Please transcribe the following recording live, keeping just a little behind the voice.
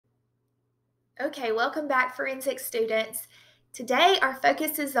Okay, welcome back, forensic students. Today, our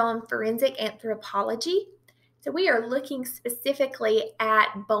focus is on forensic anthropology. So, we are looking specifically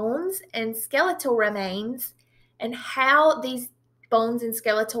at bones and skeletal remains and how these bones and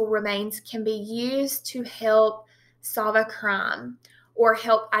skeletal remains can be used to help solve a crime or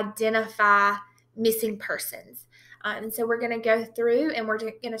help identify missing persons. And so, we're going to go through and we're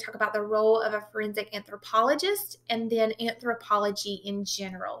going to talk about the role of a forensic anthropologist and then anthropology in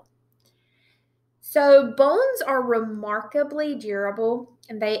general. So, bones are remarkably durable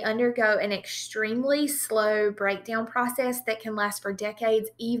and they undergo an extremely slow breakdown process that can last for decades,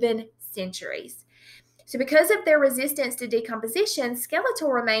 even centuries. So, because of their resistance to decomposition,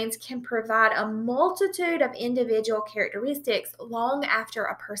 skeletal remains can provide a multitude of individual characteristics long after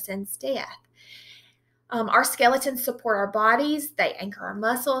a person's death. Our skeletons support our bodies, they anchor our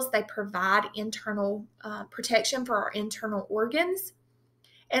muscles, they provide internal protection for our internal organs.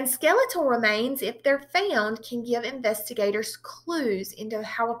 And skeletal remains, if they're found, can give investigators clues into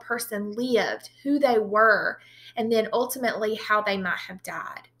how a person lived, who they were, and then ultimately how they might have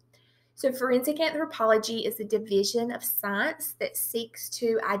died. So, forensic anthropology is a division of science that seeks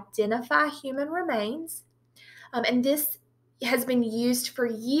to identify human remains, and this has been used for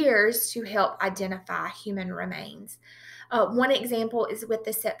years to help identify human remains. One example is with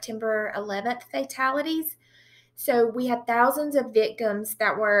the September 11th fatalities. So we had thousands of victims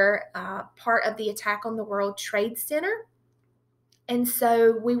that were part of the attack on the World Trade Center. And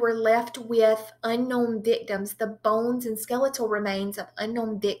so we were left with unknown victims, the bones and skeletal remains of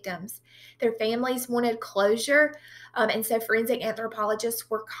unknown victims. Their families wanted closure. And so forensic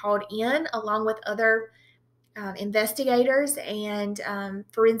anthropologists were called in along with other investigators and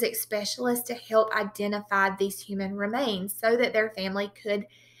forensic specialists to help identify these human remains so that their family could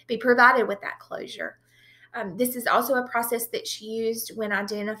be provided with that closure. This is also a process that's used when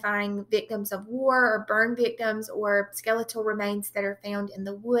identifying victims of war or burn victims or skeletal remains that are found in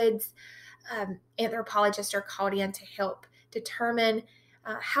the woods. Anthropologists are called in to help determine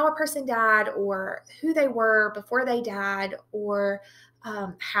how a person died or who they were before they died or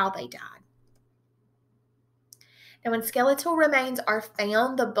how they died. Now, when skeletal remains are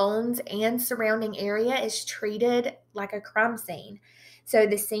found, the bones and surrounding area is treated like a crime scene. So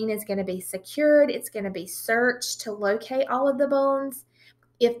the scene is going to be secured. It's going to be searched to locate all of the bones.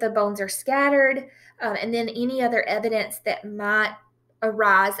 If the bones are scattered, and then any other evidence that might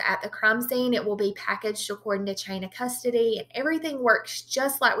arise at the crime scene, it will be packaged according to chain of custody, and everything works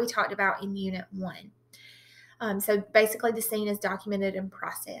just like we talked about in Unit 1. So basically, the scene is documented and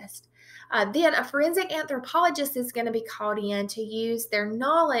processed. Then a forensic anthropologist is going to be called in to use their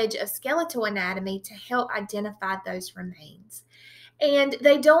knowledge of skeletal anatomy to help identify those remains. And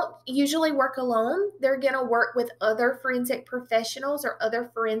they don't usually work alone. They're going to work with other forensic professionals or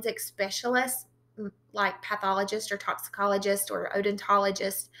other forensic specialists like pathologists or toxicologists or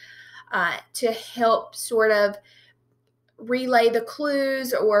odontologists to help sort of relay the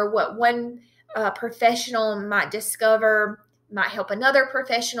clues or what one professional might discover might help another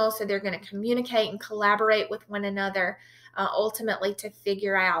professional. So they're going to communicate and collaborate with one another ultimately to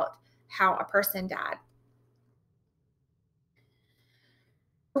figure out how a person died.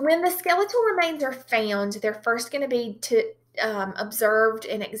 When the skeletal remains are found, they're first going to be observed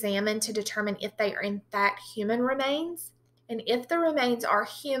and examined to determine if they are in fact human remains. And if the remains are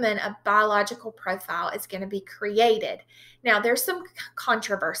human, a biological profile is going to be created. Now, there's some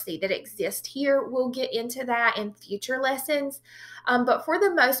controversy that exists here. We'll get into that in future lessons. But for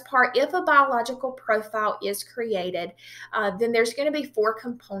the most part, if a biological profile is created, then there's going to be 4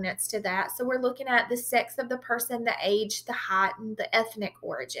 components to that. So we're looking at the sex of the person, the age, the height, and the ethnic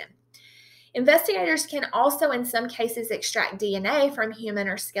origin. Investigators can also, in some cases, extract DNA from human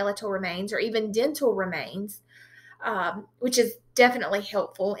or skeletal remains or even dental remains, which is definitely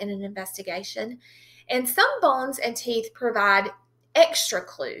helpful in an investigation. And some bones and teeth provide extra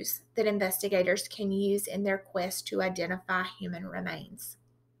clues that investigators can use in their quest to identify human remains.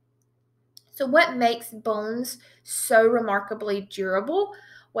 So what makes bones so remarkably durable?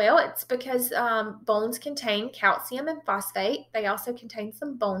 Well, it's because bones contain calcium and phosphate. They also contain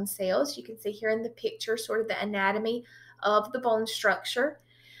some bone cells. You can see here in the picture sort of the anatomy of the bone structure.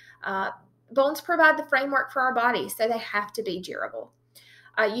 Bones provide the framework for our body, so they have to be durable.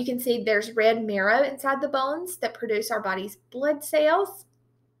 You can see there's red marrow inside the bones that produce our body's blood cells.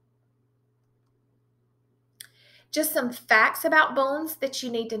 Just some facts about bones that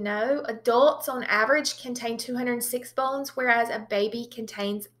you need to know. Adults on average contain 206 bones, whereas a baby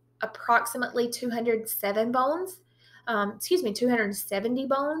contains approximately 207 bones. 270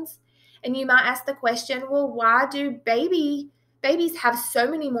 bones. And you might ask the question, well, why do baby babies have so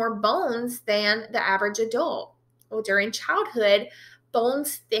many more bones than the average adult. Well, during childhood,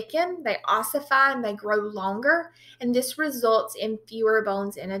 bones thicken, they ossify, and they grow longer, and this results in fewer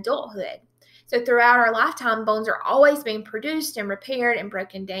bones in adulthood. So throughout our lifetime, bones are always being produced and repaired and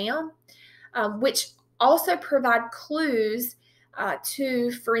broken down, which also provide clues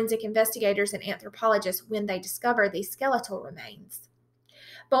to forensic investigators and anthropologists when they discover these skeletal remains.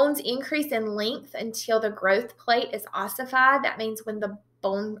 Bones increase in length until the growth plate is ossified. That means when the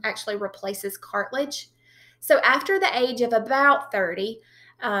bone actually replaces cartilage. So after the age of about 30,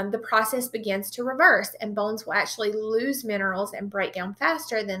 the process begins to reverse, and bones will actually lose minerals and break down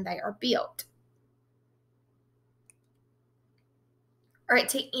faster than they are built. All right,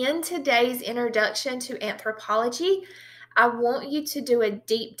 to end today's introduction to anthropology, I want you to do a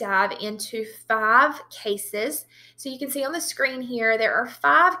deep dive into 5 cases. So you can see on the screen here, there are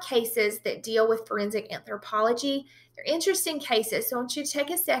 5 cases that deal with forensic anthropology. They're interesting cases, so I want you to take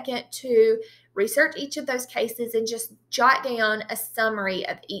a second to research each of those cases and just jot down a summary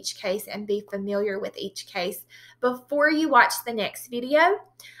of each case and be familiar with each case before you watch the next video.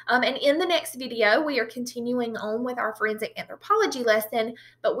 And in the next video, we are continuing on with our forensic anthropology lesson,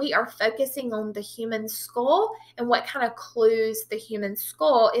 but we are focusing on the human skull and what kind of clues the human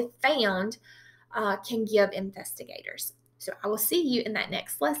skull, if found, can give investigators. So I will see you in that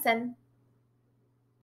next lesson.